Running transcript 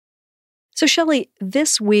So, Shelley,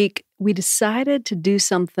 this week we decided to do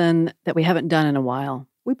something that we haven't done in a while.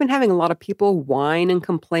 We've been having a lot of people whine and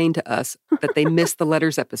complain to us that they missed the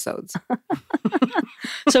letters episodes.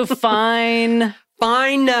 So fine.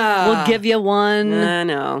 Fine. We'll give you one.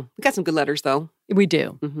 No. We got some good letters, though. We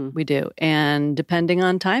do. Mm-hmm. We do. And depending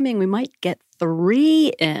on timing, we might get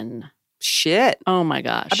 3 in. Shit. Oh, my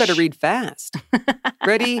gosh. I better read fast.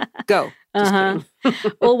 Ready? Go. Just kidding.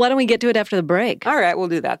 Well, why don't we get to it after the break? All right, we'll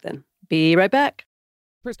do that then. Be right back.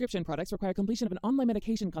 Prescription products require completion of an online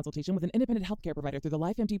medication consultation with an independent healthcare provider through the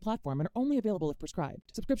LifeMD platform and are only available if prescribed.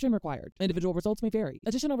 Subscription required. Individual results may vary.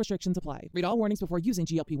 Additional restrictions apply. Read all warnings before using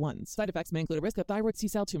GLP-1s. Side effects may include a risk of thyroid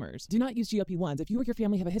C-cell tumors. Do not use GLP-1s if you or your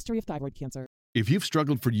family have a history of thyroid cancer. If you've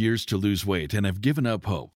struggled for years to lose weight and have given up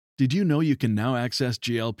hope, did you know you can now access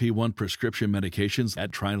GLP-1 prescription medications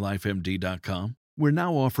at TryLifeMD.com? We're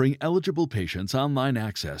now offering eligible patients online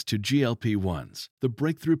access to GLP-1s, the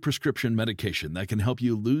breakthrough prescription medication that can help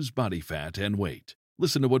you lose body fat and weight.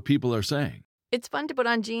 Listen to what people are saying. It's fun to put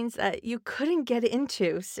on jeans that you couldn't get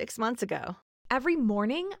into 6 months ago. Every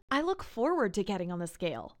morning, I look forward to getting on the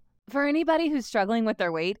scale. For anybody who's struggling with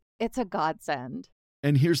their weight, it's a godsend.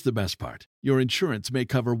 And here's the best part. Your insurance may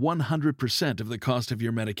cover 100% of the cost of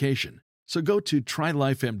your medication. So go to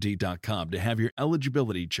TryLifeMD.com to have your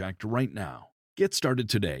eligibility checked right now. Get started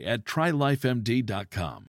today at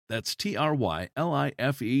TryLifeMD.com. That's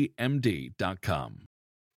TryLifeMD.com.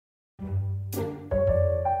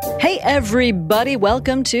 Hey, everybody.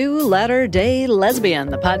 Welcome to Latter-day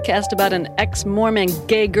Lesbian, the podcast about an ex-Mormon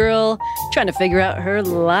gay girl trying to figure out her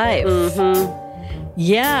life. Mm-hmm.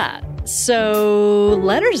 Yeah. So,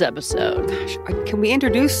 letters episode. Gosh, can we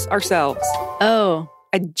introduce ourselves? Oh.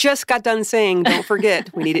 I just got done saying, don't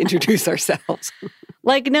forget, we need to introduce ourselves.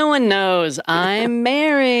 Like no one knows, I'm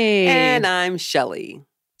Mary. And I'm Shelley.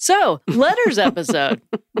 So, letters episode.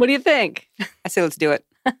 What do you think? I say let's do it.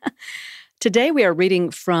 Today we are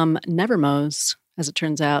reading from NeverMos, as it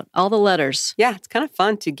turns out. All the letters. Yeah, it's kind of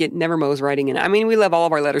fun to get NeverMos writing in. I mean, we love all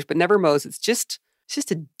of our letters, but NeverMos, it's just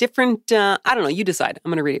a different, I don't know, you decide. I'm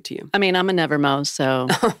going to read it to you. I mean, I'm a NeverMos, so.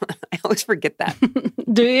 I always forget that.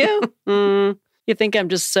 Do you? You think I'm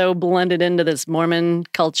just so blended into this Mormon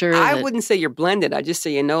culture? I wouldn't say you're blended. I just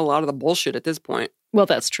say you know a lot of the bullshit at this point. Well,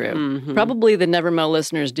 that's true. Mm-hmm. Probably the NeverMo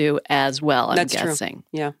listeners do as well, I'm that's guessing.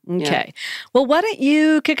 True. Yeah. Okay. Yeah. Well, why don't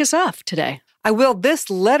you kick us off today? I will. This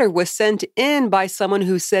letter was sent in by someone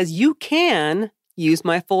who says you can use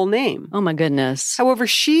my full name. Oh, my goodness. However,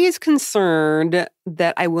 she is concerned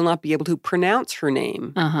that I will not be able to pronounce her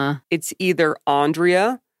name. Uh-huh. It's either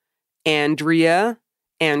Andrea, Andrea,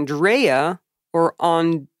 or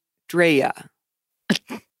Andrea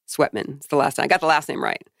Sweatman. It's the last name. I got the last name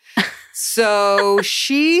right. So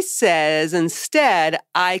she says instead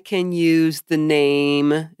I can use the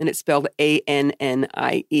name, and it's spelled Annie.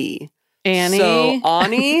 Annie. So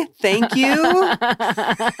Annie, thank you.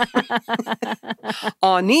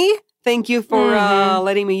 Annie, thank you for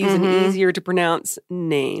letting me use an easier to pronounce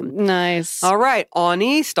name. Nice. All right.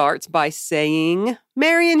 Annie starts by saying,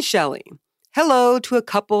 Mary and Shelley, hello to a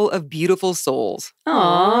couple of beautiful souls.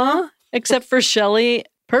 Aww. Except for Shelley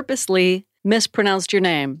purposely mispronounced your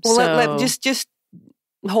name. Well, just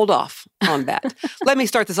hold off on that. Let me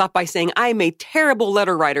start this off by saying I'm a terrible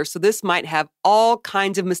letter writer, so this might have all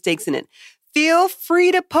kinds of mistakes in it. Feel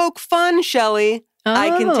free to poke fun, Shelley. I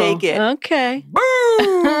can take it. Okay. Boom!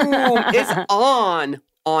 It's on,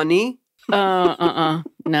 Annie. No.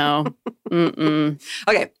 Mm-mm.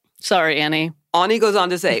 Okay. Sorry, Annie. Annie goes on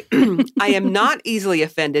to say, I am not easily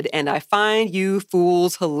offended, and I find you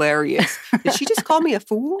fools hilarious. Did she just call me a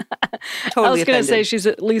fool? Totally I was going to offended. say she's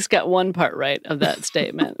at least got one part right of that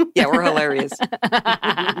statement. Yeah, we're hilarious.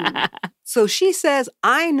 So she says,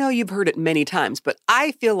 I know you've heard it many times, but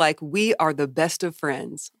I feel like we are the best of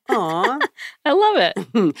friends. Aw. I love it.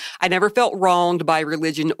 I never felt wronged by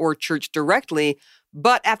religion or church directly,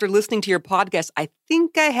 but after listening to your podcast, I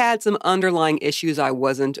think I had some underlying issues I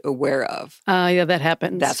wasn't aware of. Yeah, that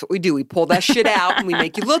happens. That's what we do. We pull that shit out and we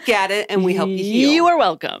make you look at it and we help you heal. You are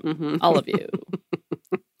welcome, all of you.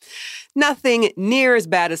 Nothing near as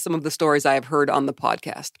bad as some of the stories I have heard on the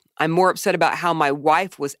podcast. I'm more upset about how my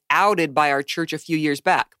wife was outed by our church a few years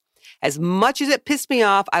back. As much as it pissed me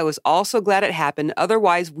off, I was also glad it happened.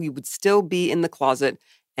 Otherwise, we would still be in the closet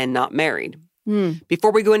and not married.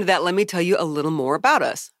 Before we go into that, let me tell you a little more about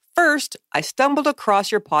us. First, I stumbled across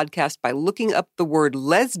your podcast by looking up the word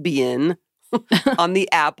lesbian on the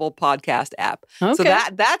Apple podcast app. Okay. So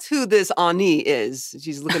that's who this Annie is.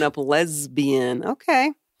 She's looking up lesbian.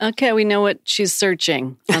 Okay. Okay, we know what she's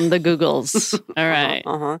searching on the Googles. All right.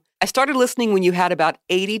 I started listening when you had about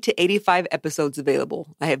 80 to 85 episodes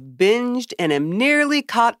available. I have binged and am nearly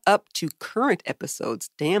caught up to current episodes.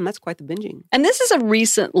 Damn, that's quite the binging. And this is a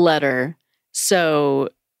recent letter, so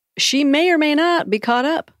she may or may not be caught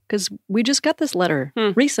up because we just got this letter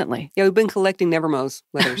recently. Yeah, we've been collecting NeverMos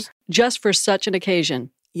letters. Just for such an occasion.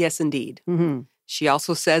 Yes, indeed. Mm-hmm. She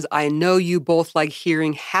also says, I know you both like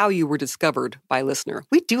hearing how you were discovered by a listener.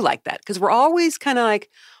 We do like that because we're always kind of like,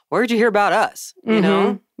 where'd you hear about us? You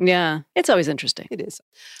know? Yeah, it's always interesting. It is.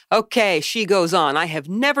 Okay, she goes on. I have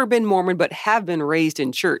never been Mormon, but have been raised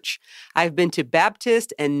in church. I've been to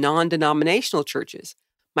Baptist and non-denominational churches.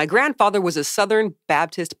 My grandfather was a Southern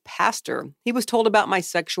Baptist pastor. He was told about my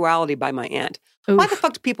sexuality by my aunt. Oof. Why the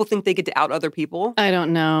fuck do people think they get to out other people? I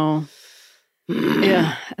don't know.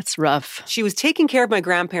 Yeah, that's rough. She was taking care of my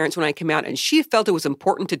grandparents when I came out, and she felt it was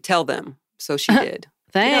important to tell them. So she did.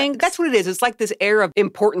 Thanks. You know, that's what it is. It's like this air of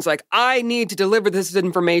importance, like, I need to deliver this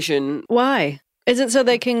information. Why? Is it so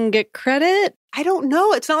they can get credit? I don't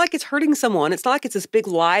know. It's not like it's hurting someone. It's not like it's this big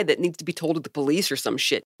lie that needs to be told to the police or some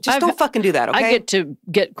shit. Just don't fucking do that, okay? I get to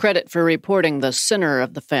get credit for reporting the sinner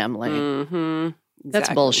of the family. Mm-hmm. Exactly.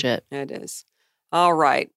 That's bullshit. It is. All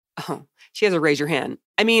right. Oh, she has a raise your hand.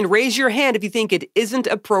 I mean, raise your hand if you think it isn't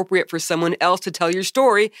appropriate for someone else to tell your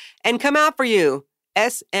story and come out for you.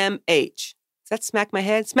 SMH. Does that smack my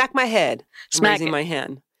head? Smack my head. I'm raising my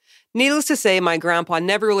hand. Needless to say, my grandpa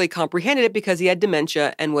never really comprehended it because he had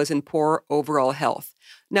dementia and was in poor overall health.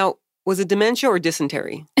 Now, was it dementia or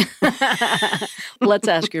dysentery? Let's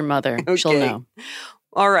ask your mother. Okay. She'll know.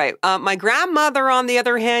 All right. My grandmother, on the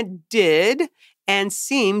other hand, did and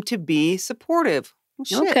seemed to be supportive.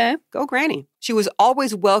 Shit. Okay. Go granny. She was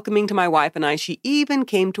always welcoming to my wife and I. She even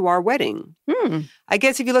came to our wedding. I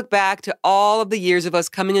guess if you look back to all of the years of us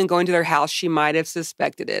coming and going to their house, she might have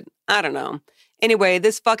suspected it. I don't know. Anyway,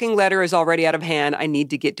 this fucking letter is already out of hand. I need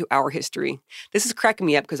to get to our history. This is cracking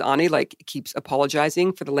me up because Ani, keeps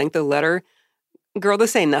apologizing for the length of the letter. Girl,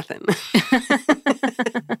 this ain't nothing.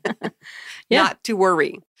 Yeah. Not to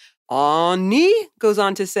worry. Ani goes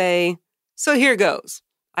on to say, so here goes.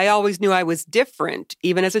 I always knew I was different.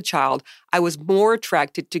 Even as a child, I was more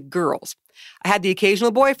attracted to girls. I had the occasional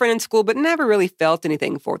boyfriend in school, but never really felt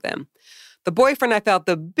anything for them. The boyfriend I felt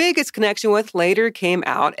the biggest connection with later came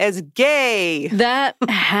out as gay. That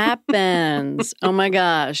happens. Oh my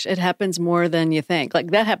gosh. It happens more than you think.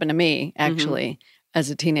 Like that happened to me, actually, as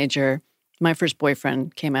a teenager. My first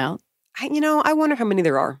boyfriend came out. I wonder how many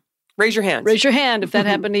there are. Raise your hands. Raise your hand if that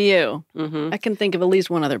happened to you. I can think of at least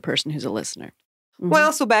one other person who's a listener.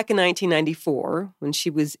 Well, so back in 1994, when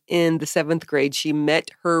she was in the 7th grade, she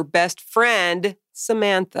met her best friend,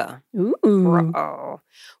 Samantha. Ooh. Oh.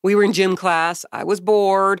 We were in gym class. I was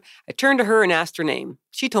bored. I turned to her and asked her name.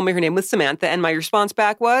 She told me her name was Samantha, and my response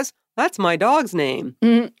back was, that's my dog's name.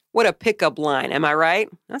 What a pickup line. Am I right?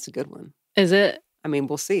 That's a good one. Is it? I mean,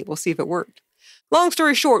 we'll see. We'll see if it worked. Long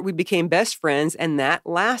story short, we became best friends, and that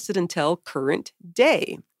lasted until current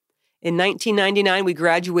day. In 1999, we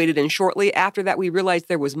graduated, and shortly after that, we realized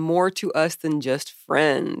there was more to us than just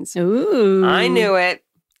friends. Ooh. I knew it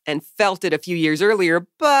and felt it a few years earlier,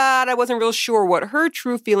 but I wasn't real sure what her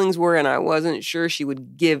true feelings were, and I wasn't sure she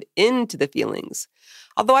would give in to the feelings.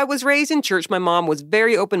 Although I was raised in church, my mom was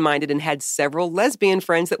very open-minded and had several lesbian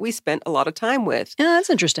friends that we spent a lot of time with. Yeah, that's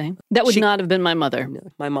interesting. That would not have been my mother.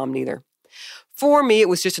 No, my mom neither. For me, it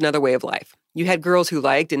was just another way of life. You had girls who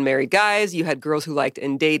liked and married guys. You had girls who liked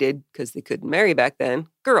and dated, because they couldn't marry back then,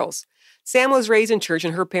 girls. Sam was raised in church,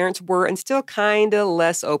 and her parents were and still kind of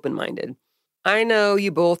less open-minded. I know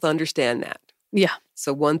you both understand that. Yeah.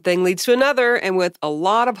 So one thing leads to another, and with a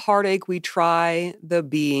lot of heartache, we try the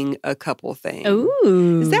being a couple thing.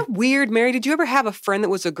 Ooh. Is that weird, Mary? Did you ever have a friend that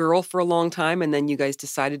was a girl for a long time, and then you guys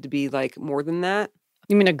decided to be more than that?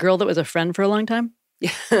 You mean a girl that was a friend for a long time?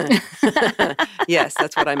 Yes,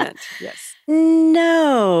 that's what I meant. Yes.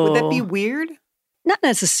 No. Would that be weird? Not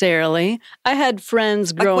necessarily. I had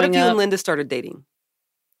friends growing up. What if you and Linda started dating?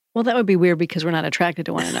 Well, that would be weird because we're not attracted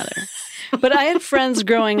to one another. But I had friends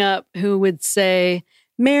growing up who would say,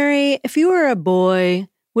 Mary, if you were a boy,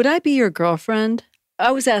 would I be your girlfriend?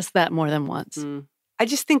 I was asked that more than once. I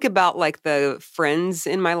just think about the friends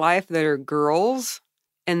in my life that are girls.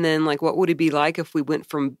 And then what would it be like if we went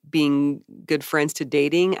from being good friends to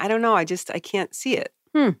dating? I don't know. I can't see it.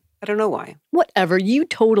 I don't know why. Whatever. You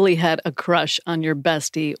totally had a crush on your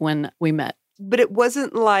bestie when we met. But it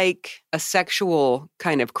wasn't like a sexual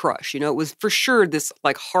kind of crush. It was for sure this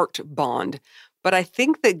heart bond. But I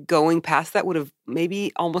think that going past that would have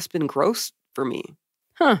maybe almost been gross for me.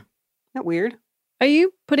 Huh. Isn't that weird? Are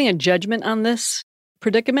you putting a judgment on this?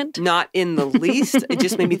 predicament? Not in the least. It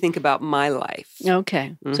just made me think about my life.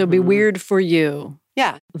 Okay. So it'd be weird for you.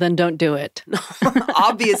 Yeah. Then don't do it.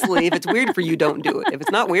 Obviously, if it's weird for you, don't do it. If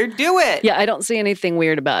it's not weird, do it. Yeah, I don't see anything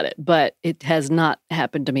weird about it, but it has not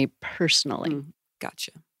happened to me personally.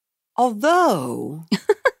 Gotcha. Although,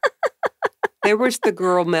 there was the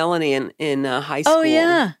girl Melanie in high school. Oh,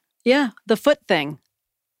 yeah. Yeah, the foot thing.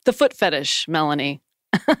 The foot fetish, Melanie.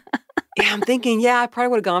 Yeah, I'm thinking, I probably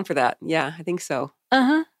would have gone for that. Yeah, I think so.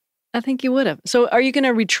 Uh-huh. I think you would have. So are you going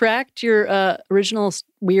to retract your original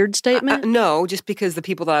weird statement? No, just because the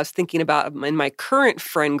people that I was thinking about in my current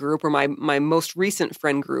friend group or my most recent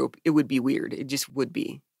friend group, it would be weird. It just would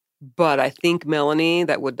be. But I think, Melanie,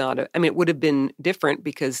 that would not have, it would have been different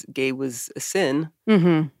because gay was a sin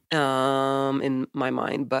in my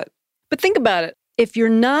mind. But think about it. If you're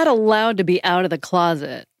not allowed to be out of the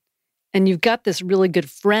closet and you've got this really good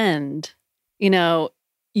friend,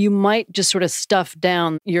 you might just sort of stuff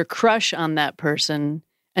down your crush on that person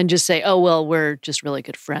and just say, oh, well, we're just really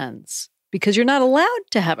good friends. Because you're not allowed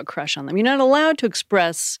to have a crush on them. You're not allowed to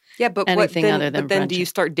express anything other than But then friendship. do you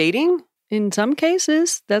start dating? In some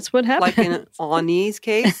cases, that's what happens. Like in Ani's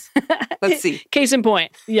case? Let's see. Case in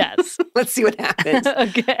point, yes. Let's see what happens.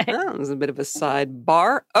 Okay. Oh, it was a bit of a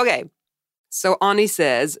sidebar. Okay. So Ani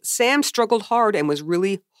says, Sam struggled hard and was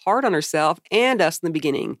really hard on herself and us in the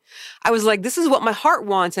beginning. I was like, this is what my heart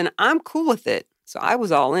wants, and I'm cool with it. So I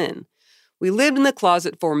was all in. We lived in the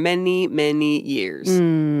closet for many, many years.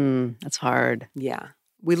 That's hard. Yeah.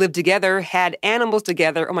 We lived together, had animals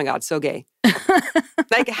together. Oh my God, so gay.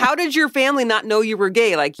 Like, how did your family not know you were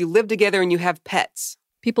gay? Like, you live together and you have pets.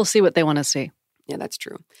 People see what they want to see. Yeah, that's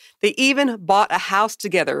true. They even bought a house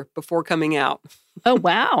together before coming out. Oh,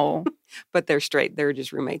 wow. But they're straight. They're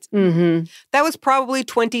just roommates. Mm-hmm. That was probably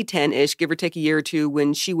 2010-ish, give or take a year or two,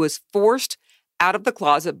 when she was forced out of the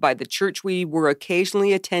closet by the church we were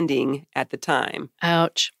occasionally attending at the time.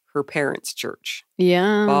 Ouch. Her parents' church.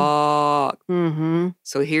 Yeah. Fuck. Mm-hmm.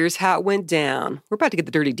 So here's how it went down. We're about to get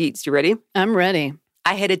the dirty deets. You ready? I'm ready.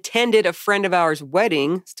 I had attended a friend of ours'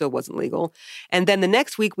 wedding, still wasn't legal, and then the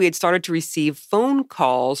next week we had started to receive phone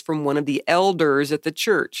calls from one of the elders at the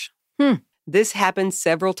church. This happened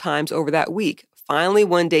several times over that week. Finally,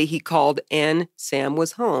 one day he called and Sam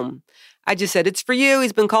was home. I just said, it's for you.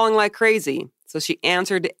 He's been calling like crazy. So she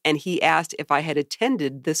answered and he asked if I had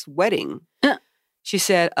attended this wedding. She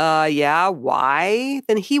said, yeah, why?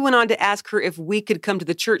 Then he went on to ask her if we could come to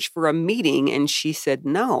the church for a meeting, and she said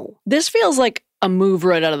no. This feels like a move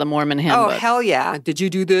right out of the Mormon handbook. Oh, hell yeah. Did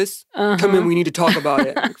you do this? Come in, we need to talk about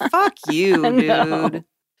it. Like, fuck you, dude.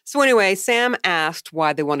 So anyway, Sam asked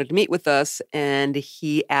why they wanted to meet with us, and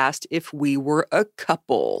he asked if we were a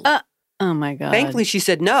couple. Oh, my God. Thankfully, she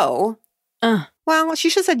said no. Well, she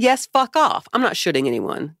should have said, yes, fuck off. I'm not shooting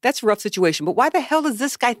anyone. That's a rough situation. But why the hell does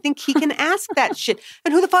this guy think he can ask that shit?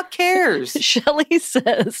 And who the fuck cares? Shelley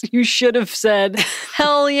says you should have said,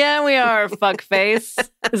 hell yeah, we are, fuckface.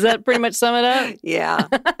 Does that pretty much sum it up? Yeah.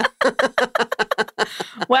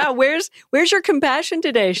 Wow, where's your compassion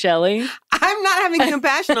today, Shelley? I'm not having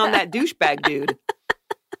compassion on that douchebag dude.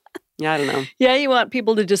 Yeah, I don't know. Yeah, you want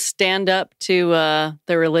people to just stand up to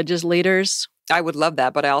their religious leaders? I would love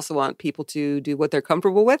that, but I also want people to do what they're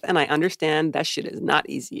comfortable with, and I understand that shit is not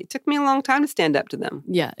easy. It took me a long time to stand up to them.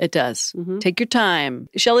 Yeah, it does. Take your time.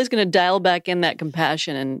 Shelley's going to dial back in that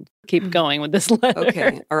compassion and keep going with this letter.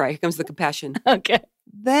 Okay, all right, here comes the compassion. Okay.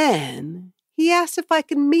 Then he asked if I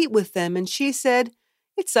could meet with them, and she said,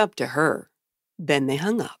 it's up to her. Then they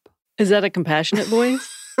hung up. Is that a compassionate voice?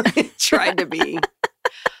 It tried to be.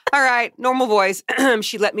 All right, normal voice.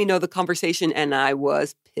 She let me know the conversation, and I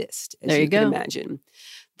was pissed, as you can imagine.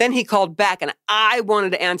 Then he called back, and I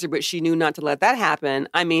wanted to answer, but she knew not to let that happen.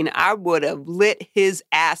 I mean, I would have lit his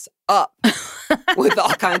ass up with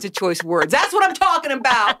all kinds of choice words. That's what I'm talking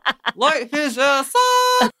about. Light his ass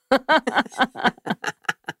up.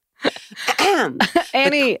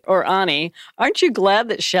 Annie or Ani, aren't you glad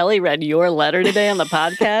that Shelley read your letter today on the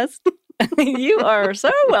podcast? You are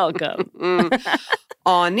so welcome.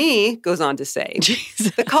 Ani goes on to say,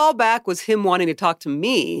 Jesus. The callback was him wanting to talk to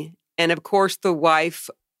me. And of course, the wife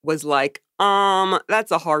was like,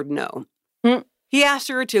 that's a hard no. He asked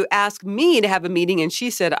her to ask me to have a meeting, and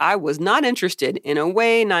she said I was not interested in a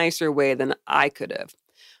way nicer way than I could have.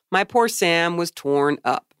 My poor Sam was torn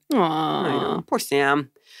up. Aww. I know, poor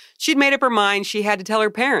Sam. She'd made up her mind she had to tell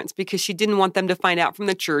her parents because she didn't want them to find out from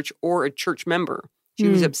the church or a church member. She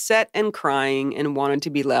was upset and crying and wanted to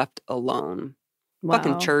be left alone. Wow.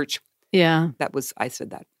 Fucking church. Yeah. I said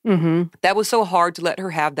that. Mm-hmm. That was so hard to let her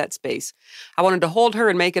have that space. I wanted to hold her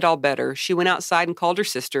and make it all better. She went outside and called her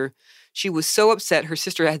sister. She was so upset. Her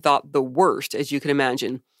sister had thought the worst, as you can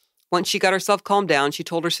imagine. Once she got herself calmed down, she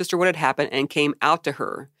told her sister what had happened and came out to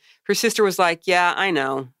her. Her sister was like, yeah, I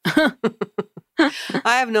know.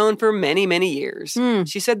 I have known for many, many years.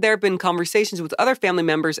 She said there have been conversations with other family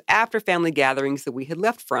members after family gatherings that we had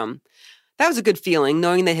left from. That was a good feeling,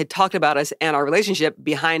 knowing they had talked about us and our relationship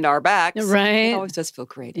behind our backs. Right. It always does feel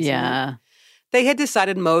great, doesn't Yeah. it? They had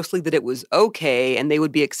decided mostly that it was okay and they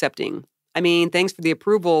would be accepting. I mean, thanks for the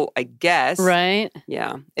approval, I guess. Right.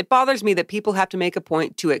 Yeah. It bothers me that people have to make a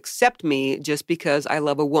point to accept me just because I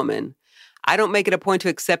love a woman. I don't make it a point to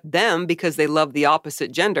accept them because they love the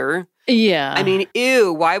opposite gender. Yeah. I mean,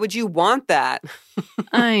 ew, why would you want that?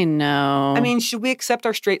 I know. I mean, should we accept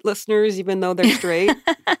our straight listeners even though they're straight?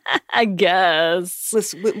 I guess.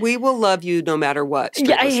 Listen, we will love you no matter what.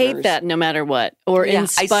 Straight I hate listeners. that no matter what, or in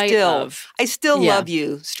spite of. I still Yeah. love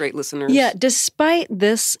you, straight listeners. Yeah, despite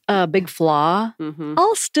this big flaw, Mm-hmm.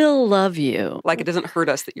 I'll still love you. Like it doesn't hurt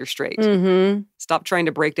us that you're straight. Mm-hmm. Stop trying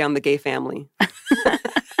to break down the gay family.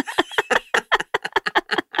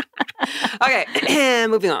 Okay,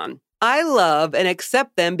 moving on. I love and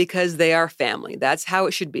accept them because they are family. That's how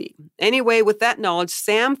it should be. Anyway, with that knowledge,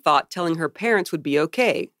 Sam thought telling her parents would be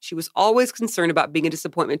okay. She was always concerned about being a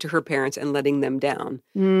disappointment to her parents and letting them down.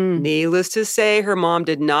 Needless to say, her mom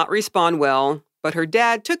did not respond well, but her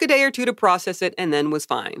dad took a day or two to process it and then was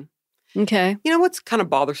fine. Okay. You know what's kind of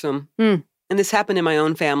bothersome? And this happened in my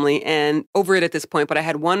own family and over it at this point, but I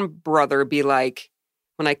had one brother be like,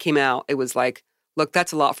 when I came out, it was like, look,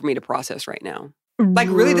 that's a lot for me to process right now. Like,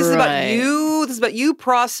 really, this is about you? This is about you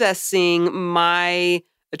processing my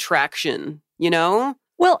attraction, you know?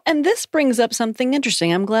 Well, and this brings up something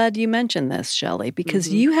interesting. I'm glad you mentioned this, Shelley, because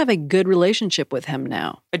you have a good relationship with him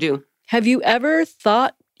now. I do. Have you ever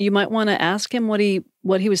thought you might want to ask him what he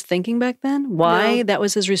was thinking back then? Why that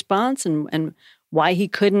was his response and why he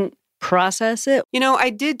couldn't process it? You know,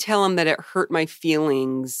 I did tell him that it hurt my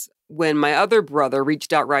feelings when my other brother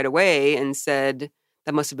reached out right away and said,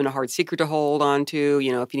 that must have been a hard secret to hold on to,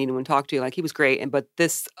 you know, if you need anyone to talk to. Like, he was great. But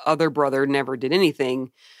this other brother never did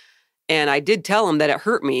anything. And I did tell him that it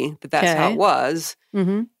hurt me, that that's how it was.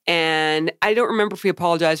 Mm-hmm. And I don't remember if we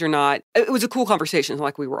apologized or not. It was a cool conversation,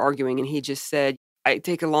 like we were arguing. And he just said, I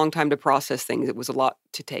take a long time to process things. It was a lot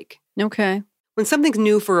to take. Okay. When something's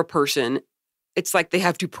new for a person, it's like they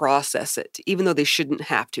have to process it, even though they shouldn't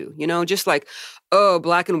have to. You know, just like, oh,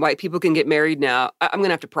 black and white people can get married now. I'm going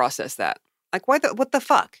to have to process that. Like, what the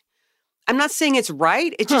fuck? I'm not saying it's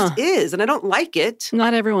right. It just is, and I don't like it.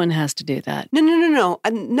 Not everyone has to do that. No.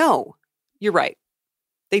 No, you're right.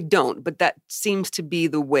 They don't, but that seems to be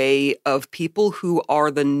the way of people who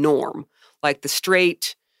are the norm, like the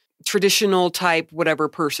straight, traditional type, whatever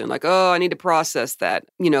person. Like, oh, I need to process that.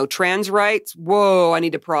 You know, trans rights, whoa, I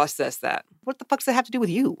need to process that. What the fuck does that have to do with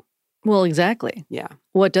you? Well, exactly. Yeah.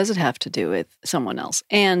 What does it have to do with someone else?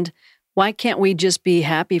 And why can't we just be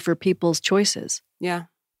happy for people's choices? Yeah.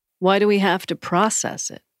 Why do we have to process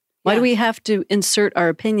it? Why do we have to insert our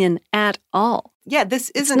opinion at all? Yeah, this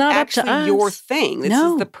isn't not up to actually your us. thing. This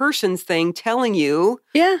is the person's thing telling you,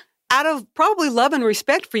 out of probably love and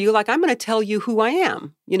respect for you, like, I'm going to tell you who I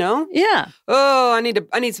am, you know? Yeah. Oh,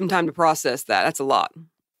 I need some time to process that. That's a lot.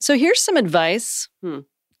 So here's some advice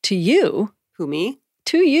to you. Who, me?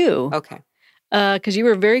 To you. Okay. Because you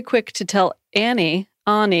were very quick to tell Ani,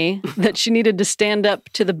 that she needed to stand up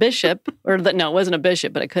to the bishop, or that, no, it wasn't a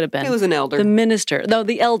bishop, but it could have been. It was an elder. The minister. No,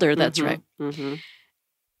 the elder, that's right. Mm-hmm.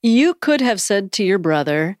 You could have said to your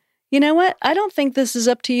brother, you know what? I don't think this is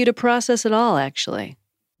up to you to process at all, actually.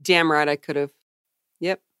 Damn right I could have.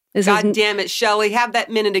 Yep. God damn it, Shelley. Have that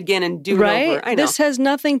minute again and do it over. I know. This has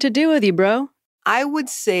nothing to do with you, bro. I would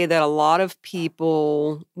say that a lot of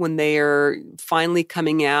people, when they are finally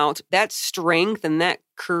coming out, that strength and that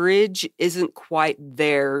courage isn't quite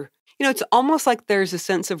there. You know, it's almost like there's a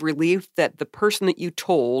sense of relief that the person that you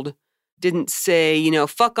told didn't say, you know,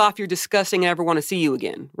 fuck off, you're disgusting, I never want to see you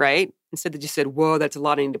again, right? Instead, they just said, whoa, that's a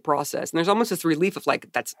lot I need to process. And there's almost this relief of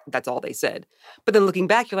like, that's all they said. But then looking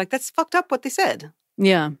back, you're like, that's fucked up what they said.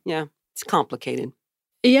 Yeah. Yeah. It's complicated.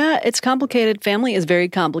 Yeah, it's complicated. Family is very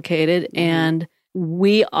complicated. And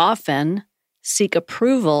we often seek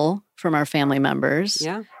approval from our family members.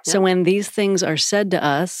 Yeah. So when these things are said to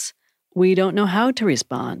us, we don't know how to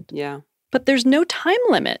respond. Yeah. But there's no time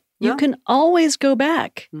limit. You can always go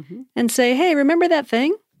back and say, hey, remember that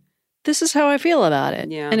thing? This is how I feel about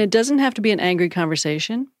it. Yeah. And it doesn't have to be an angry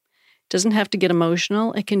conversation. It doesn't have to get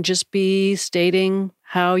emotional. It can just be stating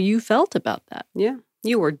how you felt about that. Yeah.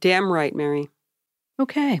 You were damn right, Mary.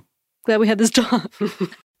 Okay. Glad we had this talk.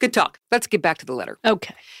 Good talk. Let's get back to the letter.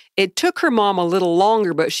 Okay. It took her mom a little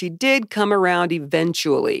longer, but she did come around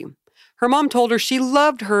eventually. Her mom told her she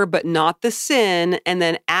loved her, but not the sin, and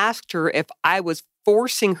then asked her if I was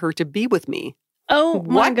forcing her to be with me. Oh,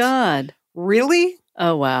 my What? God. Really?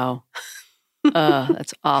 Oh, wow.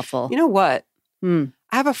 That's awful. You know what? Hmm.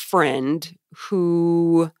 I have a friend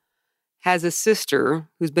who has a sister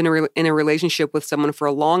who's been in a relationship with someone for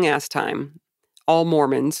a long-ass time. All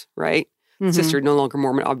Mormons, right? Mhm. Sister, no longer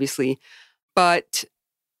Mormon, obviously. But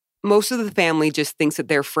most of the family just thinks that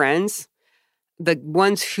they're friends. The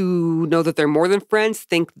ones who know that they're more than friends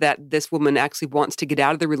think that this woman actually wants to get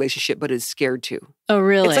out of the relationship but is scared to. Oh,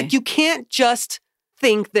 really? It's like you can't just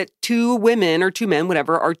think that two women or two men,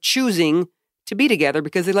 whatever, are choosing to be together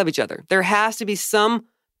because they love each other. There has to be some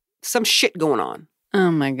shit going on. Oh,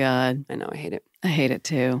 my God. I know, I hate it. I hate it,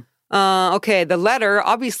 too. Okay, the letter,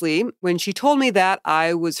 obviously, when she told me that,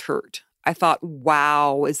 I was hurt. I thought,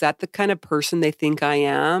 wow, is that the kind of person they think I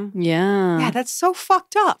am? Yeah. Yeah, that's so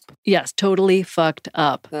fucked up. Yes, totally fucked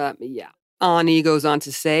up. Yeah. Ani goes on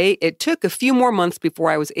to say, it took a few more months before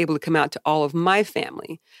I was able to come out to all of my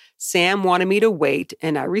family. Sam wanted me to wait,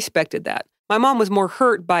 and I respected that. My mom was more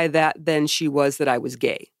hurt by that than she was that I was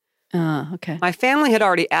gay. Okay. My family had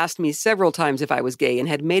already asked me several times if I was gay and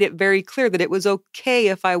had made it very clear that it was okay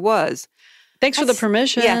if I was. Thanks for the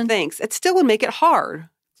permission. Yeah, thanks. It still would make it hard.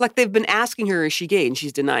 Like they've been asking her, is she gay? And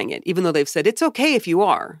she's denying it, even though they've said, it's okay if you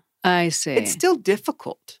are. I see. It's still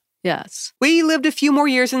difficult. Yes. We lived a few more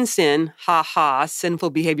years in sin. Ha ha,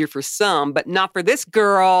 sinful behavior for some, but not for this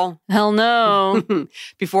girl. Hell no.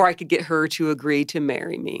 Before I could get her to agree to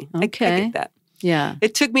marry me. Okay. I get that. Yeah.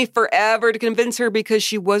 It took me forever to convince her because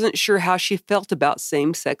she wasn't sure how she felt about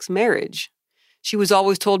same-sex marriage. She was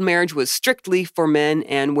always told marriage was strictly for men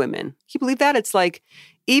and women. Can you believe that? It's like,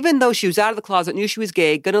 even though she was out of the closet, knew she was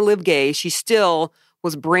gay, gonna live gay, she still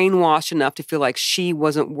was brainwashed enough to feel like she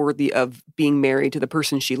wasn't worthy of being married to the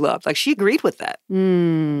person she loved. Like, she agreed with that.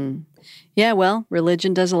 Yeah, well,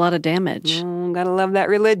 religion does a lot of damage. Gotta love that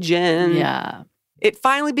religion. Yeah. It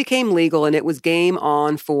finally became legal, and it was game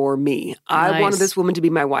on for me. I Nice. wanted this woman to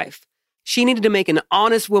be my wife. She needed to make an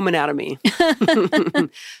honest woman out of me.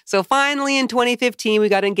 So finally, in 2015, we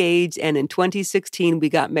got engaged, and in 2016, we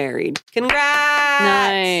got married. Congrats!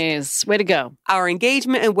 Nice. Way to go. Our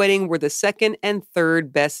engagement and wedding were the second and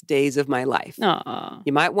third best days of my life. Aw.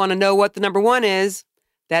 You might want to know what the number one is.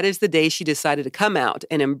 That is the day she decided to come out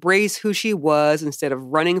and embrace who she was instead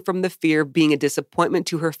of running from the fear of being a disappointment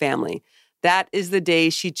to her family. That is the day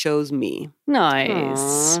she chose me.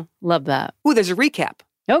 Nice. Aww. Love that. Ooh, there's a recap.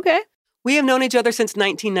 Okay. We have known each other since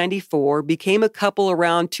 1994, became a couple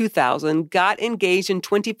around 2000, got engaged in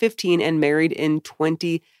 2015, and married in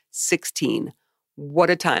 2016.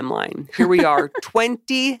 What a timeline. Here we are,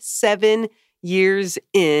 27 years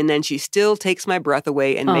in, and she still takes my breath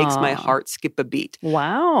away and makes my heart skip a beat.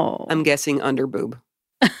 Wow. I'm guessing under boob.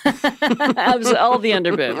 All the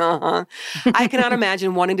underboob. I cannot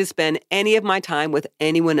imagine wanting to spend any of my time with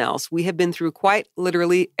anyone else. We have been through quite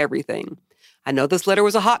literally everything. I know this letter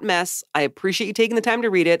was a hot mess. I appreciate you taking the time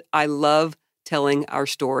to read it. I love telling our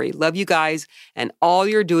story. Love you guys and all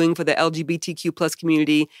you're doing for the LGBTQ plus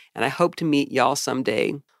community, and I hope to meet y'all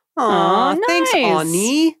someday. Aw, nice. Thanks,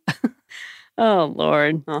 Ani. Oh,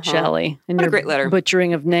 Lord. Shelley. And What a your great letter.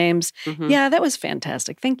 butchering of names. Yeah, that was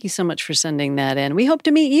fantastic. Thank you so much for sending that in. We hope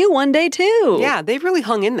to meet you one day, too. Yeah, they've really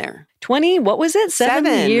hung in there. 20, what was it?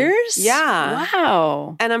 7 years? Yeah.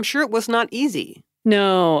 Wow. And I'm sure it was not easy.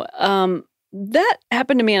 No. That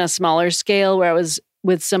happened to me on a smaller scale where I was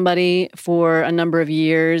with somebody for a number of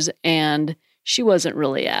years and she wasn't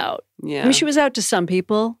really out. Yeah. I mean, she was out to some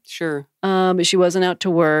people. Sure. But she wasn't out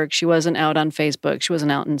to work. She wasn't out on Facebook. She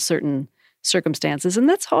wasn't out in certain circumstances. And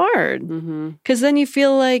that's hard because then you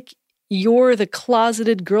feel like you're the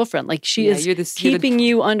closeted girlfriend. Like she is keeping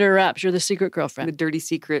you under wraps. You're the secret girlfriend. The dirty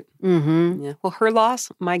secret. Mm-hmm. Yeah. Well, her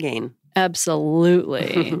loss, my gain.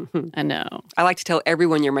 Absolutely. I know. I like to tell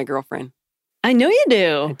everyone you're my girlfriend. I know you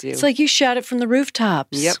do. I do. It's like you shout it from the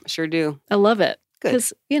rooftops. Yep, sure do. I love it. Good.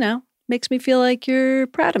 Because, makes me feel like you're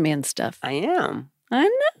proud of me and stuff. I am. I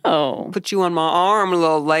know. Put you on my arm,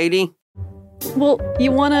 little lady. Well,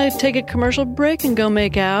 you want to take a commercial break and go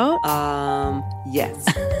make out? Yes.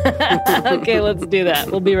 Okay, let's do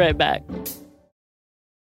that. We'll be right back.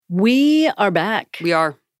 We are back. We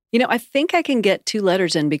are. I think I can get 2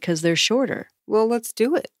 letters in because they're shorter. Well, let's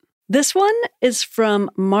do it. This one is from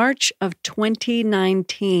March of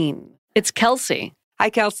 2019. It's Kelsey. Hi,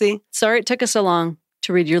 Kelsey. Sorry it took us so long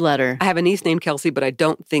to read your letter. I have a niece named Kelsey, but I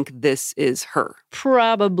don't think this is her.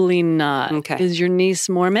 Probably not. Okay. Is your niece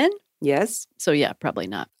Mormon? Yes. So yeah, probably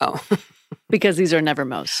not. Oh. Because these are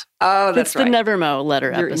NeverMos. Oh, that's right. It's the NeverMo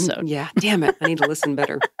letter episode. Yeah. Damn it. I need to listen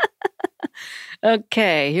better.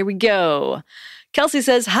 Okay, here we go. Kelsey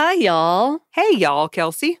says, hi, y'all. Hey, y'all,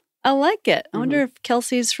 Kelsey. I like it. I wonder if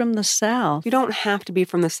Kelsey's from the South. You don't have to be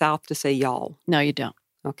from the South to say y'all. No, you don't.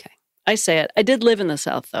 Okay. I say it. I did live in the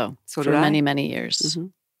South, though, So for did I. many, many years. Mm-hmm.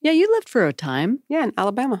 Yeah, you lived for a time. Yeah, in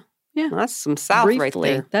Alabama. Yeah. Well, that's some South Briefly. right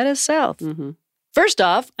there. That is South. Mm-hmm. First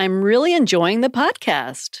off, I'm really enjoying the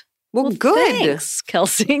podcast. Well, good. Thanks,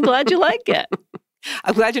 Kelsey. Glad you like it.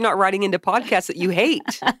 I'm glad you're not writing into podcasts that you hate.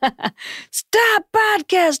 Stop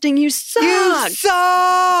podcasting. You suck. You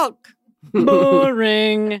suck.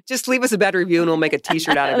 Boring. Just leave us a bad review and we'll make a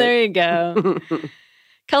t-shirt out of There it. you go.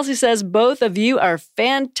 Kelsey says, both of you are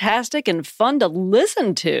fantastic and fun to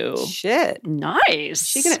listen to. Shit. Nice. Is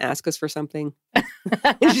she going to ask us for something?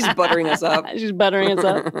 She's buttering us up. She's buttering us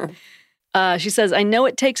up. She says, I know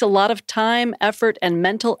it takes a lot of time, effort, and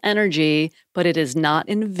mental energy, but it is not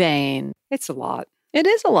in vain. It's a lot. It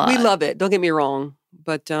is a lot. We love it. Don't get me wrong.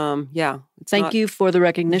 But yeah. Thank you for the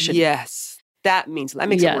recognition. Yes. That makes it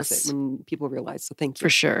worth Yes. it when people realize. So thank you. For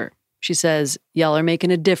sure. She says, y'all are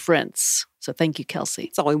making a difference. So thank you, Kelsey.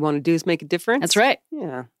 That's all we want to do is make a difference. That's right.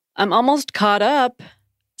 Yeah. I'm almost caught up.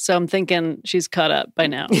 So I'm thinking she's caught up by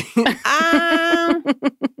now. I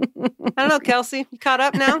don't know, Kelsey. You caught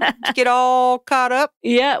up now? Did you get all caught up?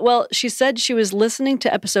 Yeah, well, she said she was listening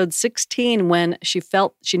to episode 16 when she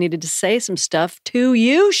felt she needed to say some stuff to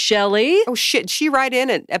you, Shelley. Oh, shit. Did she write in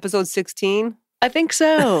at episode 16? I think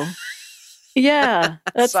so. Yeah,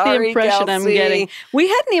 that's the Sorry, impression I'm Kelsey. getting. We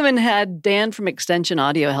hadn't even had Dan from Extension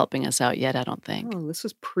Audio helping us out yet, I don't think. Oh, this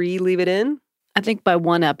was pre-Leave It In? I think by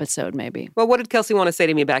one episode, maybe. Well, what did Kelsey want to say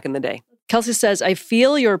to me back in the day? Kelsey says, I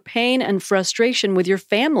feel your pain and frustration with your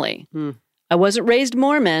family. I wasn't raised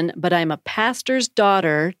Mormon, but I'm a pastor's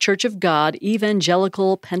daughter, Church of God,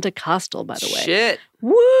 evangelical Pentecostal, by the way. Shit.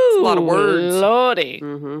 Woo! a lot of words. Lordy.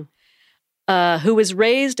 Mm-hmm. Who was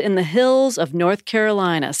raised in the hills of North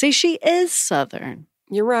Carolina. See, she is Southern.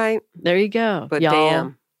 You're right. There you go. But y'all.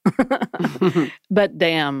 damn. But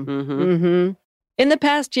damn. Mm-hmm. Mm-hmm. In the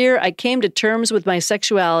past year, I came to terms with my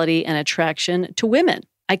sexuality and attraction to women.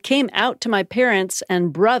 I came out to my parents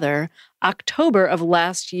and brother October of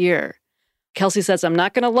last year. Kelsey says, I'm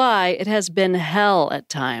not going to lie, it has been hell at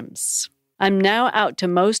times. I'm now out to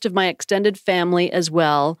most of my extended family as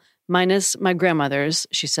well, minus my grandmother's,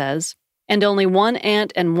 she says. And only one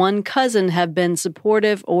aunt and one cousin have been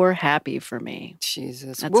supportive or happy for me.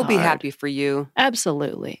 Jesus. That's We'll be hard. happy for you.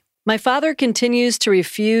 Absolutely. My father continues to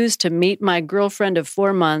refuse to meet my girlfriend of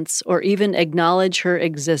 4 months or even acknowledge her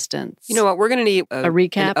existence. You know what? We're going to need A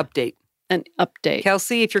recap? an update. An update.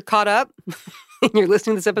 Kelsey, if you're caught up and you're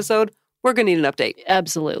listening to this episode, we're going to need an update.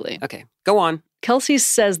 Absolutely. Okay, go on. Kelsey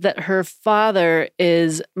says that her father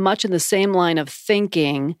is much in the same line of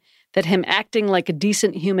thinking, that him acting like a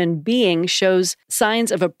decent human being shows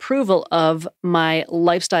signs of approval of my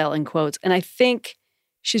lifestyle, in quotes. And I think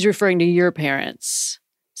she's referring to your parents.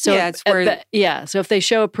 So Yeah, it's where- so if they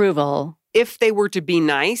show approval, If they were to be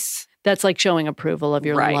nice, that's like showing approval of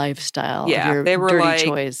your Right. lifestyle, Yeah, of your they were dirty like-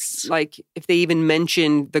 choice. like if they even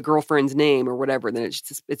mention the girlfriend's name or whatever, then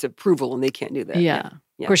it's approval and they can't do that. Yeah.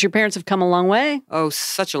 Yeah. Of course, your parents have come a long way. Oh,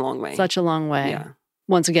 such a long way. Such a long way. Yeah.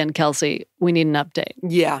 Once again, Kelsey, we need an update.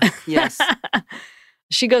 Yeah. Yes.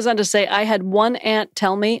 She goes on to say, I had one aunt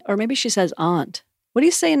tell me, or maybe she says aunt. What do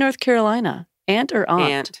you say in North Carolina? Aunt or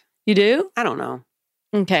aunt? Aunt. You do? I don't know.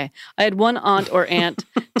 Okay. I had one aunt or aunt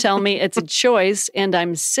tell me it's a choice and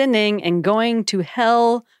I'm sinning and going to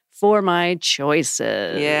hell for my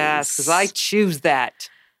choices. Yes, because I choose that.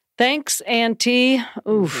 Thanks, Auntie.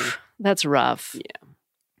 Oof, that's rough. Yeah.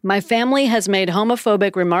 My family has made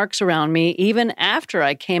homophobic remarks around me even after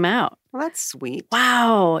I came out. Well, that's sweet.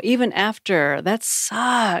 Wow, even after. That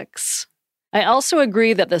sucks. I also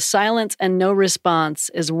agree that the silence and no response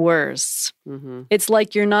is worse. Mm-hmm. It's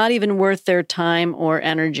like you're not even worth their time or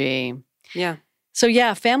energy. Yeah. So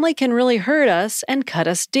yeah, family can really hurt us and cut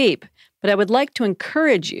us deep. But I would like to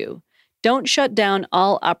encourage you, don't shut down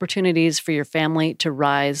all opportunities for your family to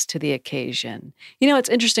rise to the occasion. You know, it's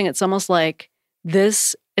interesting. It's almost like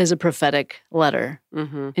this is a prophetic letter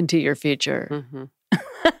Mm-hmm. into your future. Mm-hmm.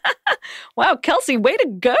 Wow, Kelsey, way to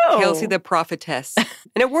go. Kelsey the prophetess. And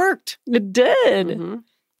it worked. It did. Mm-hmm.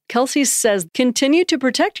 Kelsey says, continue to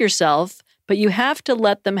protect yourself, but you have to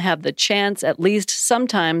let them have the chance, at least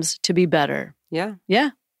sometimes, to be better. Yeah.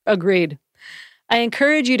 Yeah, agreed. I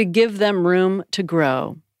encourage you to give them room to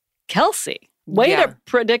grow. Kelsey. Way to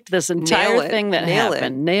predict this entire thing that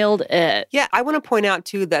happened. Nailed it. Yeah, I want to point out,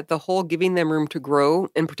 too, that the whole giving them room to grow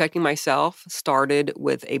and protecting myself started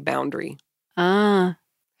with a boundary.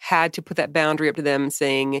 Had to put that boundary up to them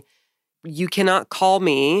saying, you cannot call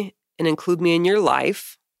me and include me in your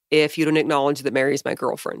life if you don't acknowledge that Mary is my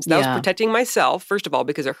girlfriend. So that was protecting myself, first of all,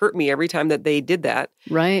 because it hurt me every time that they did that.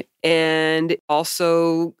 Right. And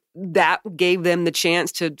also that gave them the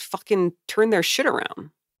chance to fucking turn their shit around.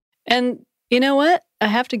 And you know what? I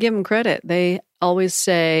have to give them credit. They always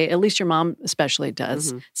say, at least your mom especially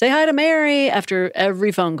does, say hi to Mary after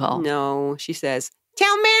every phone call. No, she says,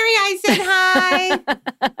 tell Mary I said hi.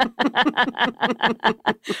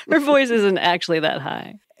 Her voice isn't actually that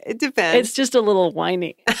high. It depends. It's just a little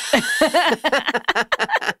whiny.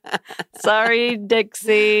 Sorry,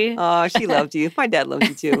 Dixie. Oh, she loved you. My dad loves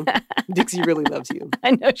you too. Dixie really loves you.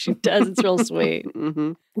 I know she does. It's real sweet.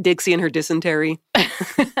 Dixie and her dysentery.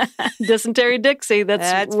 Dysentery Dixie.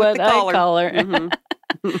 That's what I call her.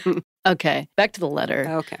 Okay, back to the letter.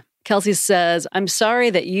 Okay. Kelsey says, I'm sorry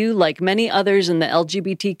that you, like many others in the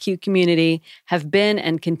LGBTQ community, have been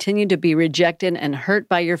and continue to be rejected and hurt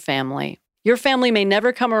by your family. Your family may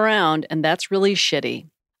never come around, and that's really shitty.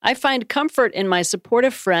 I find comfort in my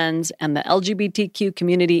supportive friends and the LGBTQ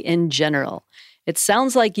community in general. It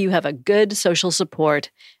sounds like you have a good social support,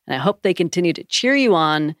 and I hope they continue to cheer you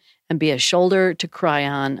on and be a shoulder to cry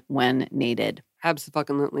on when needed.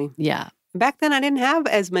 Absolutely. Yeah. Back then, I didn't have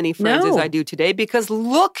as many friends as I do today because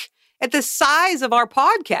look at the size of our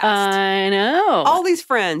podcast. I know. All these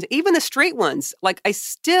friends, even the straight ones, like I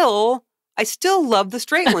still love the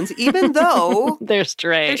straight ones, even though they're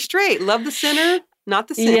straight. They're straight. Love the sinner, not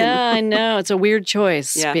the sin. Yeah, I know. It's a weird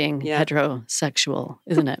choice being heterosexual,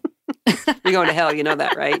 isn't it? You're going to hell. You know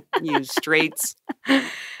that, right? You straights.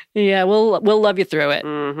 Yeah, we'll love you through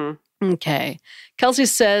it. Okay. Kelsey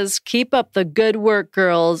says, keep up the good work,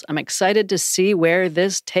 girls. I'm excited to see where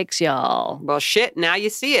this takes y'all. Well, shit. Now you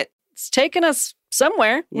see it. It's taken us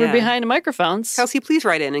somewhere. Yeah. We're behind the microphones. Kelsey, please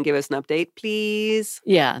write in and give us an update, please.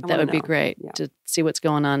 Yeah, that would be great to see what's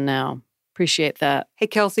going on now. Appreciate that. Hey,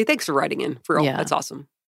 Kelsey, thanks for writing in. For real, that's awesome.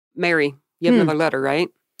 Mary, you have another letter, right?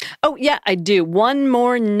 Oh, yeah, I do. One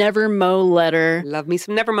more NeverMo letter. Love me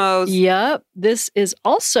some NeverMos. Yep. This is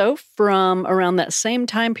also from around that same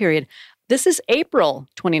time period. This is April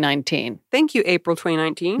 2019. Thank you, April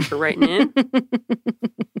 2019, for writing in.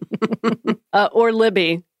 Or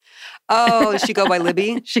Libby. Oh, does she go by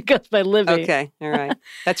Libby? She goes by Libby. Okay, all right.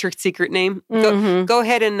 That's her secret name? Go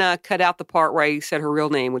ahead and cut out the part where I said her real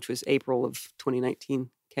name, which was April of 2019.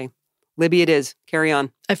 Okay. Libby it is. Carry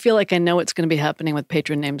on. I feel like I know what's going to be happening with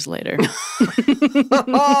patron names later.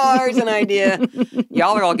 Oh, there's an idea.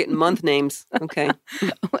 Y'all are all getting month names. Okay.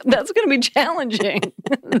 That's going to be challenging.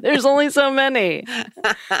 There's only so many.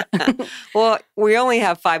 Well, we only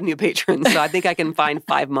have 5 new patrons, so I think I can find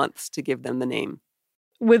 5 months to give them the name.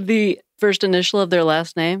 With the first initial of their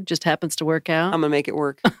last name, just happens to work out. I'm going to make it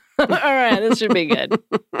work. All right, this should be good.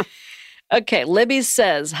 Okay, Libby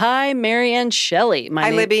says, hi, Mary and Shelley.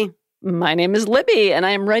 Hi, Libby. My name is Libby, and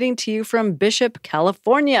I am writing to you from Bishop,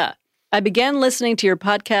 California. I began listening to your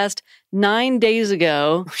podcast 9 days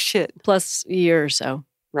ago. Oh, shit. Plus a year or so.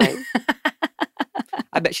 Right.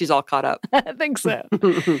 I bet she's all caught up. I think so.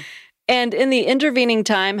 And in the intervening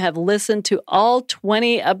time, have listened to all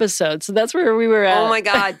 20 episodes. So that's where we were at. Oh, my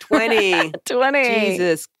God, 20. 20.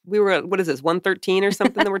 Jesus. We were at, what is this, 113 or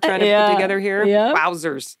something that we're trying to put together here? Yeah.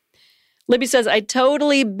 Wowzers. Libby says, I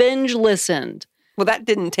totally binge listened. Well, that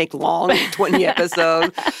didn't take long, 20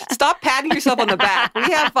 episodes. Stop patting yourself on the back.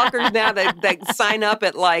 We have fuckers now that sign up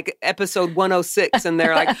at like episode 106 and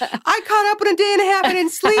they're like, I caught up in a day and a half. I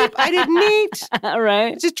didn't sleep. I didn't eat.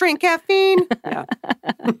 Right. Just drink caffeine. Yeah.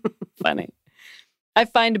 Funny. I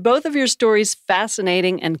find both of your stories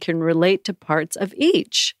fascinating and can relate to parts of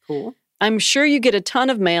each. Cool. I'm sure you get a ton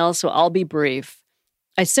of mail, so I'll be brief.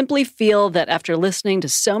 I simply feel that after listening to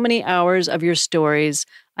so many hours of your stories,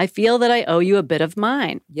 I feel that I owe you a bit of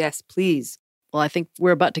mine. Yes, please. Well, I think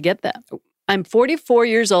we're about to get that. I'm 44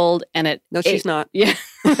 years old and at... No, she's not. Yeah,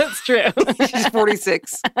 that's true. She's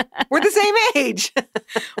 46. We're the same age.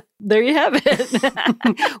 There you have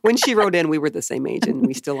it. When she wrote in, we were the same age and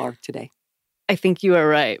we still are today. I think you are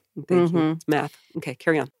right. Thank you. It's math. Okay,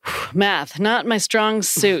 carry on. Math, not my strong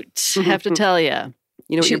suit, I have to tell you.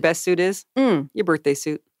 You know what your best suit is? Your birthday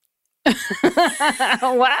suit.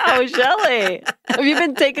 Wow, Shelley. Have you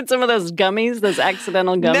been taking some of those gummies, those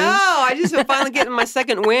accidental gummies? No, I just am finally getting my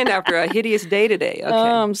second wind after a hideous day today. Okay.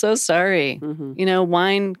 Oh, I'm so sorry. You know,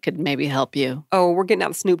 wine could maybe help you. Oh, we're getting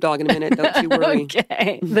out Snoop Dogg in a minute. Don't you worry.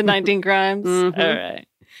 Okay. The 19 Crimes? All right.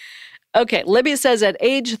 Okay, Libby says at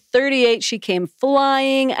age 38, she came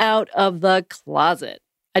flying out of the closet.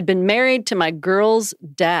 I'd been married to my girl's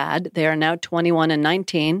dad. They are now 21 and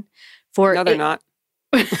 19. No, they're not.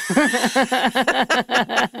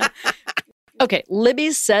 Okay,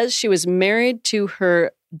 Libby says she was married to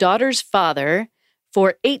her daughter's father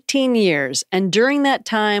for 18 years. And during that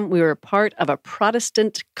time, we were part of a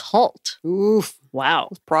Protestant cult. Oof. Wow.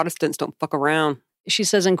 Those Protestants don't fuck around. She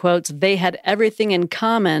says in quotes, they had everything in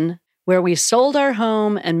common where we sold our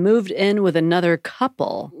home and moved in with another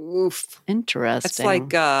couple. Oof. Interesting.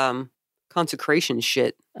 That's like consecration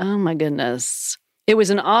shit. Oh my goodness. It was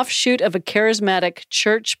an offshoot of a charismatic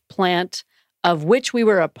church plant of which we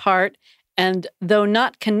were a part, and though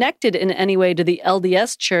not connected in any way to the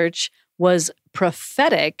LDS church, was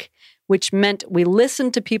prophetic, which meant we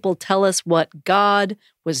listened to people tell us what God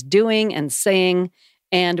was doing and saying,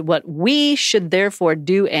 and what we should therefore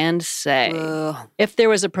do and say. Ugh. If there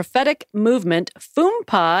was a prophetic movement,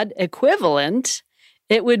 FOOMPOD equivalent,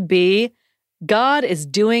 it would be God is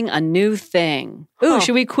doing a new thing. Ooh,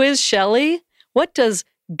 should we quiz Shelley? What does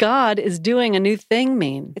God is doing a new thing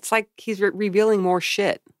mean? It's like he's revealing more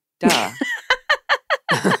shit. Duh.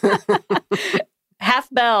 Half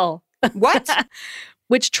bell. What?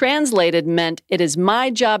 Which translated meant it is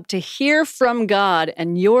my job to hear from God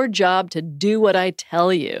and your job to do what I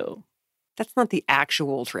tell you. That's not the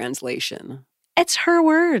actual translation. It's her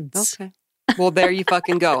words. Okay. Well, there you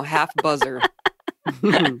fucking go. Half buzzer.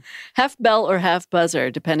 Half bell or half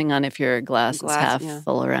buzzer, depending on if your glass is half yeah.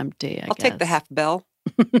 full or empty, I'll take the half bell.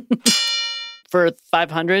 For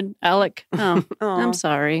 500, Alec? Oh, Aw. I'm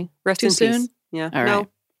sorry. Rest Too in soon? peace. Yeah. All No. right.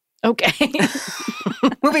 Okay.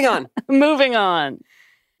 Moving on. Moving on.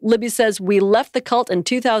 Libby says, we left the cult in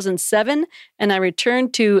 2007, and I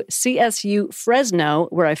returned to CSU Fresno,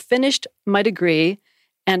 where I finished my degree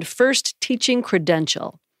and first teaching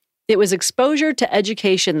credential. It was exposure to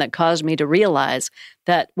education that caused me to realize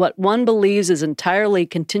that what one believes is entirely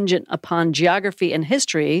contingent upon geography and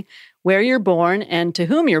history, where you're born and to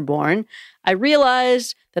whom you're born. I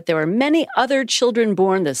realized that there were many other children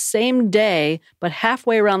born the same day, but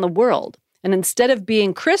halfway around the world. And instead of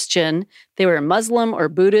being Christian, they were Muslim or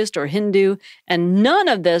Buddhist or Hindu, and none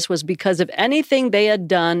of this was because of anything they had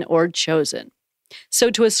done or chosen. So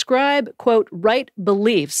to ascribe, quote, right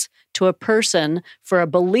beliefs to a person for a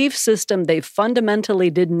belief system they fundamentally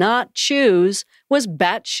did not choose was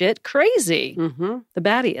batshit crazy. Mm-hmm. The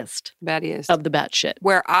battiest of the batshit.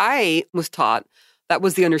 Where I was taught, that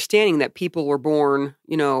was the understanding that people were born,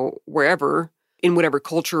 wherever, in whatever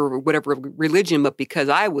culture or whatever religion, but because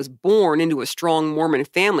I was born into a strong Mormon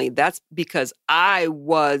family, that's because I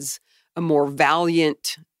was a more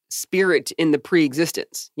valiant spirit in the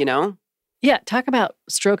pre-existence, Yeah, talk about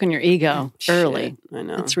stroking your ego early. Shit, I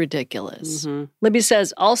know. It's ridiculous. Mm-hmm. Libby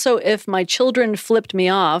says, also, if my children flipped me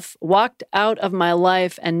off, walked out of my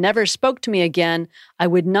life, and never spoke to me again, I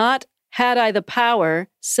would not, had I the power,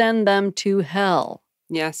 send them to hell.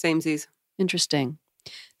 Yeah, samesies. Interesting.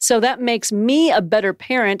 So that makes me a better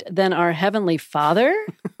parent than our Heavenly Father?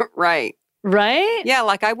 Right. Right? Yeah,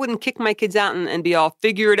 like I wouldn't kick my kids out and be all,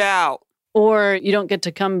 figure it out. Or you don't get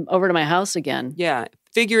to come over to my house again. Yeah,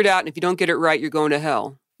 figure it out, and if you don't get it right, you're going to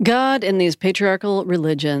hell. God in these patriarchal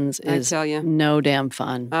religions is I tell you. no damn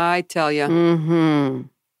fun. I tell you. Mm-hmm.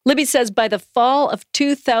 Libby says, by the fall of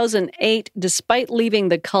 2008, despite leaving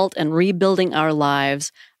the cult and rebuilding our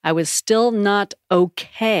lives, I was still not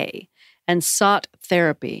okay and sought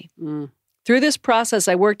therapy. Through this process,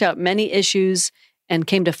 I worked out many issues and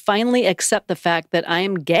came to finally accept the fact that I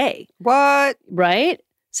am gay. What? Right?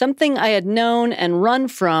 Something I had known and run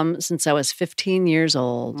from since I was 15 years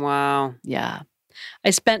old. Wow. Yeah.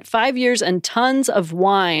 I spent 5 years and tons of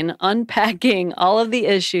wine unpacking all of the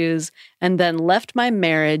issues and then left my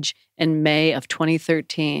marriage in May of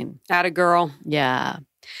 2013. Atta girl. Yeah.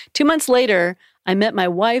 2 months later, I met my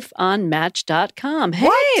wife on Match.com. Hey,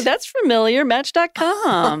 What? that's familiar.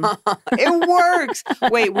 Match.com. It works.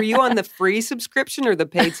 Wait, were you on the free subscription or the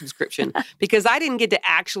paid subscription? Because I didn't get to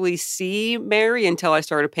actually see Mary until I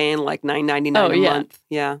started paying like $9.99 a month.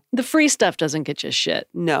 Yeah. The free stuff doesn't get you shit.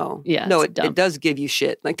 No. Yeah, No, it's it does give you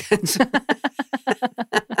shit. Like that's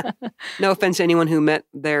no offense to anyone who met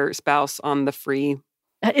their spouse on the free.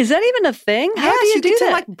 Is that even a thing? How do you do get that?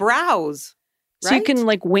 to like browse. So you right? can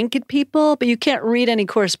like wink at people, but you can't read any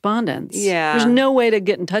correspondence. Yeah. There's no way to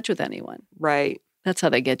get in touch with anyone. Right. That's how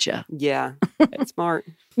they get you. Yeah. It's smart.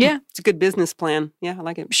 Yeah. It's a good business plan. Yeah, I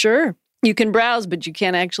like it. Sure. You can browse, but you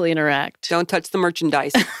can't actually interact. Don't touch the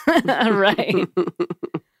merchandise. Right.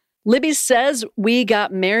 Libby says we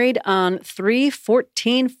got married on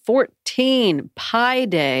 3/14/14, Pi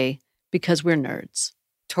Day, because we're nerds.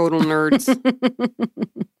 Total nerds.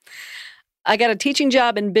 I got a teaching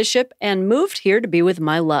job in Bishop and moved here to be with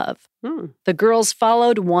my love. The girls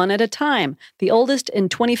followed one at a time, the oldest in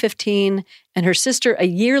 2015 and her sister a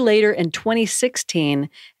year later in 2016,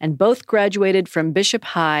 and both graduated from Bishop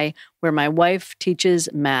High, where my wife teaches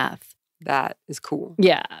math. That is cool.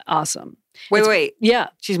 Yeah, awesome. Wait. Yeah.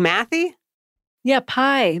 She's mathy? Yeah,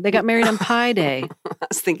 Pi. They got married on Pi Day. I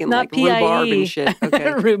was thinking Not like rhubarb and shit.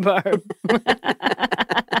 Okay. Rhubarb.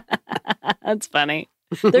 That's funny.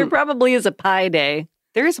 There probably is a Pi Day.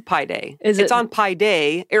 There is a Pi Day. Is it's it? on Pi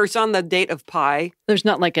Day, or it's on the date of Pi. There's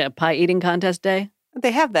not like a pie eating contest day?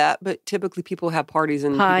 They have that, but typically people have parties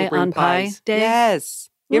and Pie people bring on Pi pies. Day? Yes.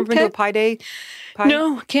 You ever been to a Pi Day? Pie?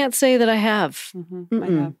 No, can't say that I have. I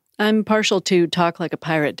have. I'm partial to Talk Like a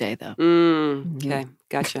Pirate Day, though. Okay,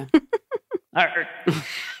 gotcha.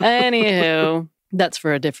 Anywho, that's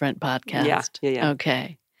for a different podcast. Yeah.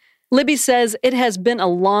 Okay. Libby says, it has been a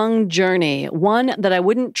long journey, one that I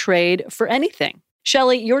wouldn't trade for anything.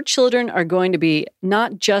 Shelley, your children are going to be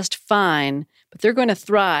not just fine, but they're going to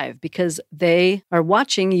thrive because they are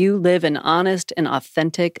watching you live an honest and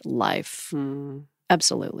authentic life.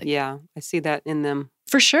 Absolutely. Yeah, I see that in them.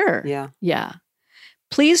 For sure. Yeah. Yeah.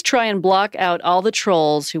 Please try and block out all the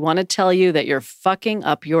trolls who want to tell you that you're fucking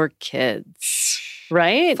up your kids.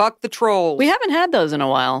 Right? Fuck the trolls. We haven't had those in a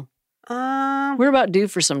while. We're about due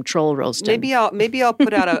for some troll roasting. Maybe I'll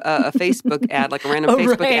put out a Facebook ad, like a random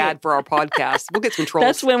Facebook ad for our podcast. We'll get some trolls.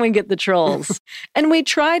 That's when we get the trolls. And we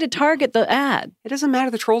try to target the ad. It doesn't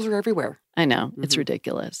matter. The trolls are everywhere. I know. It's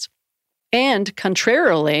ridiculous. And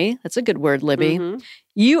contrarily, that's a good word, Libby,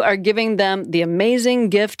 you are giving them the amazing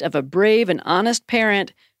gift of a brave and honest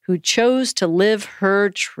parent who chose to live her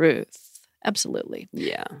truth. Absolutely.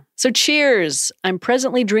 Yeah. So cheers. I'm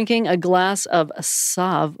presently drinking a glass of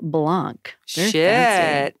Sauv Blanc. Very Shit.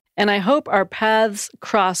 fancy. And I hope our paths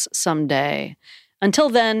cross someday. Until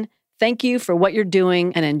then, thank you for what you're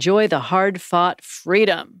doing and enjoy the hard-fought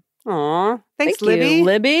freedom. Aw. Thanks, Thank Libby. you,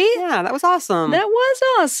 Libby. Yeah, that was awesome. That was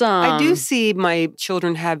awesome. I do see my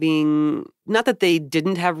children having, not that they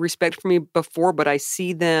didn't have respect for me before, but I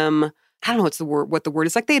see them, I don't know what the word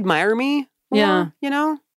is. Like they admire me more, Yeah. you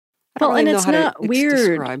know? Well, and it's how to not weird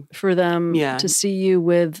describe. for them Yeah. to see you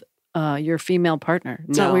with your female partner.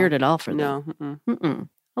 It's not No. weird at all for them. No. Mm-mm.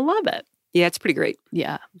 I love it. Yeah, it's pretty great.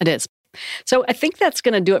 Yeah, it is. So I think that's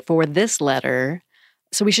going to do it for this letter.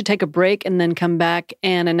 So we should take a break and then come back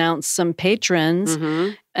and announce some patrons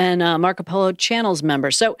and Marco Polo Channels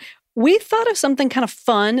members. So we thought of something kind of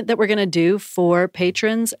fun that we're going to do for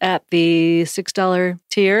patrons at the $6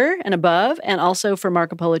 tier and above, and also for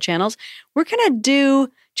Marco Polo Channels. We're going to do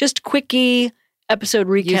just quickie episode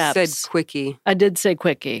recaps. You said quickie. I did say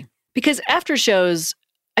quickie. Because after shows,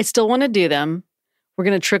 I still want to do them. We're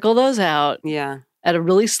going to trickle those out. Yeah. At a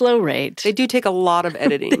really slow rate. They do take a lot of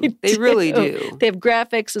editing. They really do. They have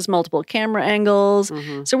graphics, there's multiple camera angles.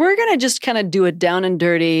 So we're going to just kind of do a down and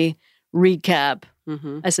dirty recap.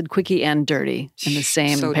 I said quickie and dirty in the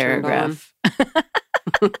same paragraph.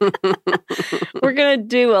 We're going to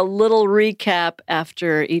do a little recap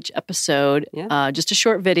after each episode, just a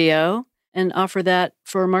short video, and offer that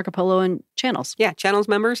for Marco Polo and Channels. Yeah, Channels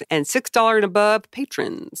members and $6 and above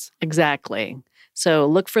patrons. Exactly. So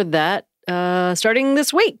look for that starting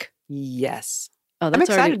this week. Yes. Oh, that's I'm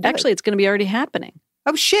excited already, to do actually, it. it's going to be already happening.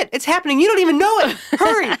 Oh, shit. It's happening. You don't even know it.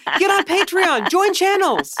 Hurry. Get on Patreon. Join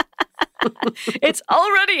Channels. It's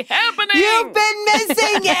already happening. You've been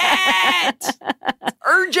missing it. It's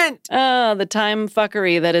urgent. Oh, the time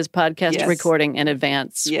fuckery that is podcast recording in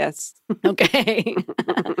advance. Yes. Okay.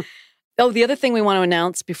 Oh, the other thing we want to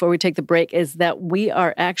announce before we take the break is that we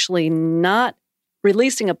are actually not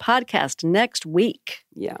releasing a podcast next week.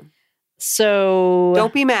 Yeah. So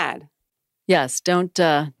don't be mad. Yes, don't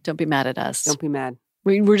be mad at us. Don't be mad.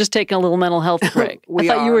 We're just taking a little mental health break. I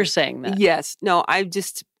thought you were saying that. Yes. No, I've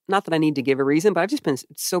just, not that I need to give a reason, but I've just been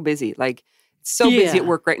so busy. Like, so busy at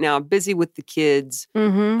work right now. I'm busy with the kids.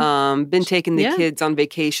 Been taking the kids on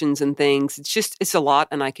vacations and things. It's a lot,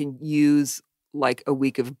 and I could use like a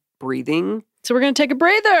week of breathing. So we're going to take a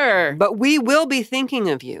breather. But we will be thinking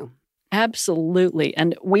of you. Absolutely.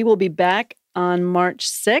 And we will be back on March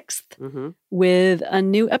 6th with a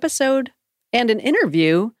new episode and an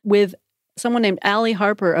interview with someone named Allie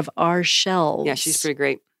Harper of Our Shelves. Yeah, she's pretty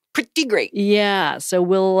great. Pretty great. Yeah, so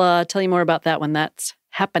we'll tell you more about that when that's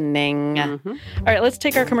happening. All right, let's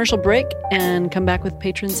take our commercial break and come back with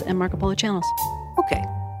patrons and Marco Polo Channels. Okay.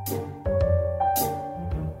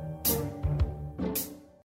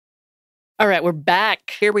 All right, we're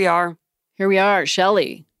back. Here we are.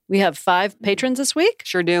 Shelley. We have 5 patrons this week?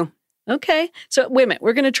 Sure do. Okay. So wait a minute.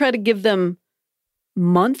 We're going to try to give them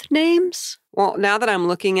month names? Well, now that I'm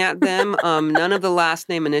looking at them, none of the last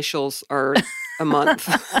name initials are a month.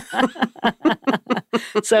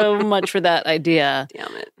 So much for that idea.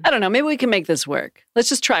 Damn it. I don't know. Maybe we can make this work. Let's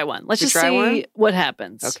just try one. Let's just see what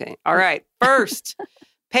happens. Okay. All right. First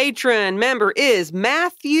patron member is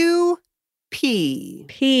Matthew P.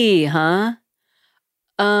 P, huh?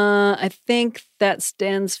 I think that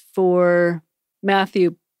stands for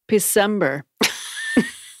Matthew December.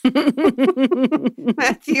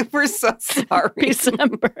 Matthew, we're so sorry.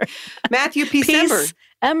 December. Matthew December.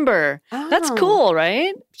 Ember. That's cool,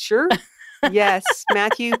 right? Sure. Yes.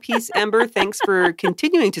 Matthew Peace Ember, thanks for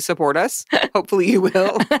continuing to support us. Hopefully you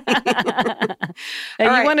will. You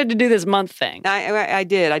wanted to do this month thing. I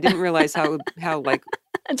did. I didn't realize how like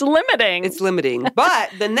it's limiting. It's limiting. But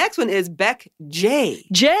the next one is Beck J.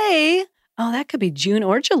 J? Oh, that could be June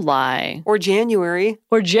or July. Or January.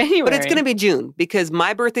 Or January. But it's going to be June because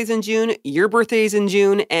my birthday's in June, your birthday's in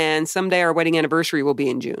June, and someday our wedding anniversary will be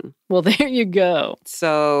in June. Well, there you go.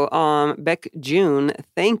 So, Beck June,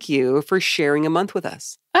 thank you for sharing a month with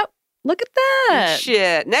us. Oh, look at that.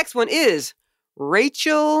 Shit. Next one is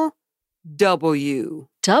Rachel W.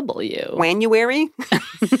 W. January?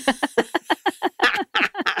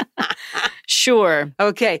 Sure.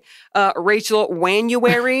 Okay. Rachel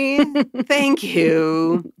January, thank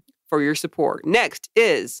you for your support. Next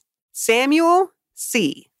is Samuel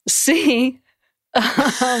C. C.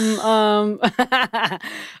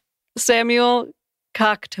 Samuel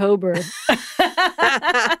Cocktober.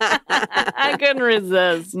 I couldn't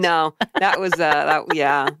resist. No, that was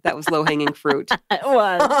that was low-hanging fruit. It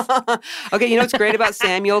was. Okay, you know what's great about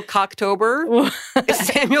Samuel Cocktober?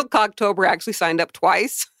 Samuel Cocktober actually signed up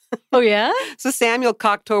twice. Oh, yeah? So Samuel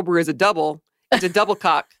Cocktober is a double. It's a double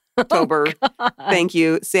Cocktober. Oh, thank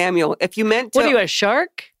you, Samuel. If you meant to... What are you, a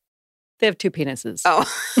shark? They have 2 penises. Oh.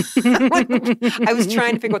 I was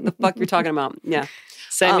trying to figure out what the fuck you're talking about. Yeah.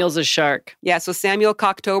 Samuel's a shark. Yeah, so Samuel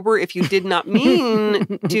Cocktober, if you did not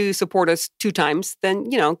mean to support us 2 times, then,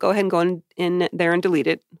 go ahead and go in there and delete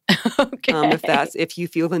it. Okay. If you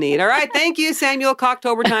feel the need. All right, thank you, Samuel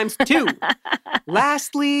Cocktober times 2.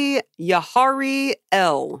 Lastly, Yahari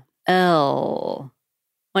L. L.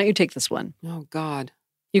 Why don't you take this one? Oh, God.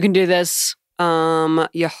 You can do this.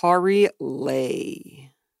 Yahari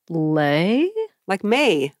Lay. Lay? Like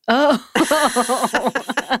May. Oh.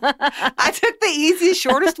 I took the easiest,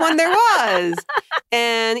 shortest one there was.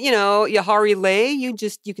 And, Yahari Lay, you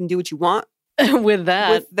can do what you want. With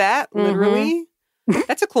that, literally.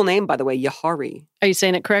 That's a cool name, by the way, Yahari. Are you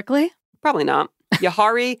saying it correctly? Probably not.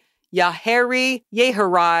 Yahari, Yahari,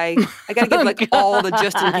 Yeharai. I got to get all the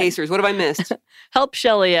just in casers. What have I missed? Help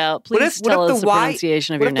Shelly out. Please tell us the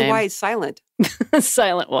pronunciation of your name. What if the Y is silent?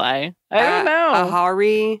 Silent Y. I don't know.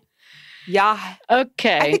 Yahari.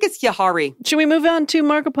 Okay. I think it's Yahari. Should we move on to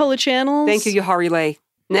Marco Polo channels? Thank you, Yahari Lay.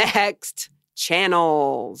 Next,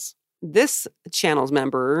 channels. This channels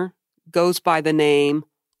member goes by the name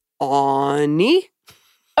Ani.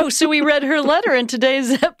 Oh, so we read her letter in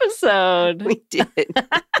today's episode. We did.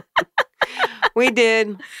 We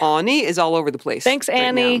did. Ani is all over the place. Thanks,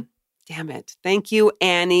 Annie. Damn it. Thank you,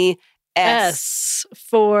 Annie. S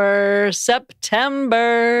for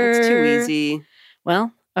September. It's too easy.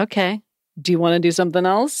 Well, okay. Do you want to do something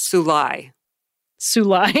else? Sulai.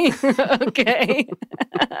 Okay.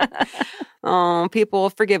 Oh, people,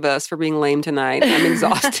 forgive us for being lame tonight. I'm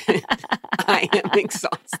exhausted. I am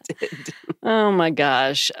exhausted. Oh my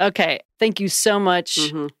gosh. Okay. Thank you so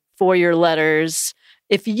much for your letters.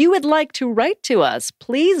 If you would like to write to us,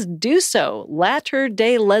 please do so.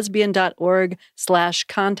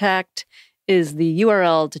 latterdaylesbian.org/contact is the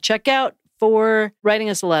URL to check out for writing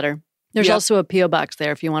us a letter. There's also a P.O. box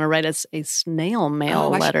there if you want to write us a snail mail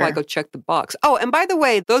letter. I should probably go check the box. Oh, and by the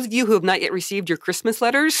way, those of you who have not yet received your Christmas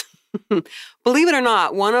letters, believe it or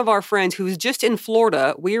not, one of our friends who's just in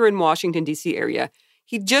Florida, we are in Washington, D.C. area,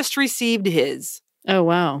 he just received his. Oh,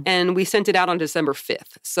 wow. And we sent it out on December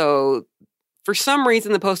 5th. So for some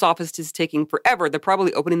reason, the post office is taking forever. They're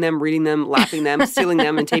probably opening them, reading them, lapping them, sealing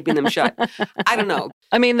them, and taping them shut. I don't know.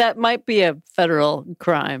 I mean, that might be a federal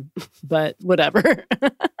crime, but whatever.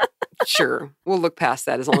 Sure. We'll look past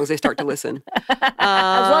that as long as they start to listen.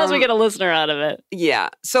 As long as we get a listener out of it. Yeah.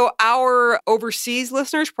 So our overseas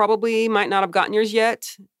listeners probably might not have gotten yours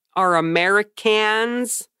yet. Our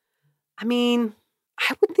Americans, I mean,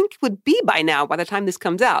 I would think it would be by now by the time this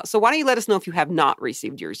comes out. So why don't you let us know if you have not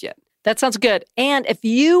received yours yet? That sounds good. And if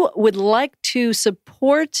you would like to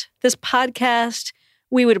support this podcast,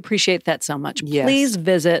 we would appreciate that so much. Yes. Please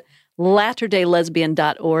visit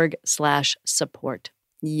latterdaylesbian.org/support.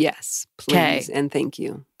 Yes, please and thank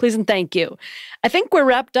you. Please and thank you. I think we're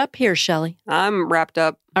wrapped up here, Shelley. I'm wrapped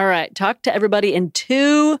up. All right. Talk to everybody in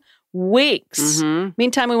 2 weeks.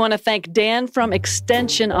 Meantime, we want to thank Dan from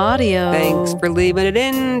Extension Audio. Thanks for leaving it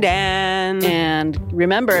in, Dan. And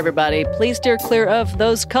remember, everybody, please steer clear of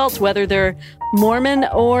those cults, whether they're Mormon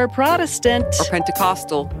or Protestant. Or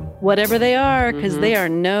Pentecostal. Whatever they are, because they are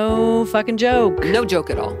no fucking joke. No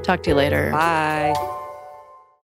joke at all. Talk to you later. Bye.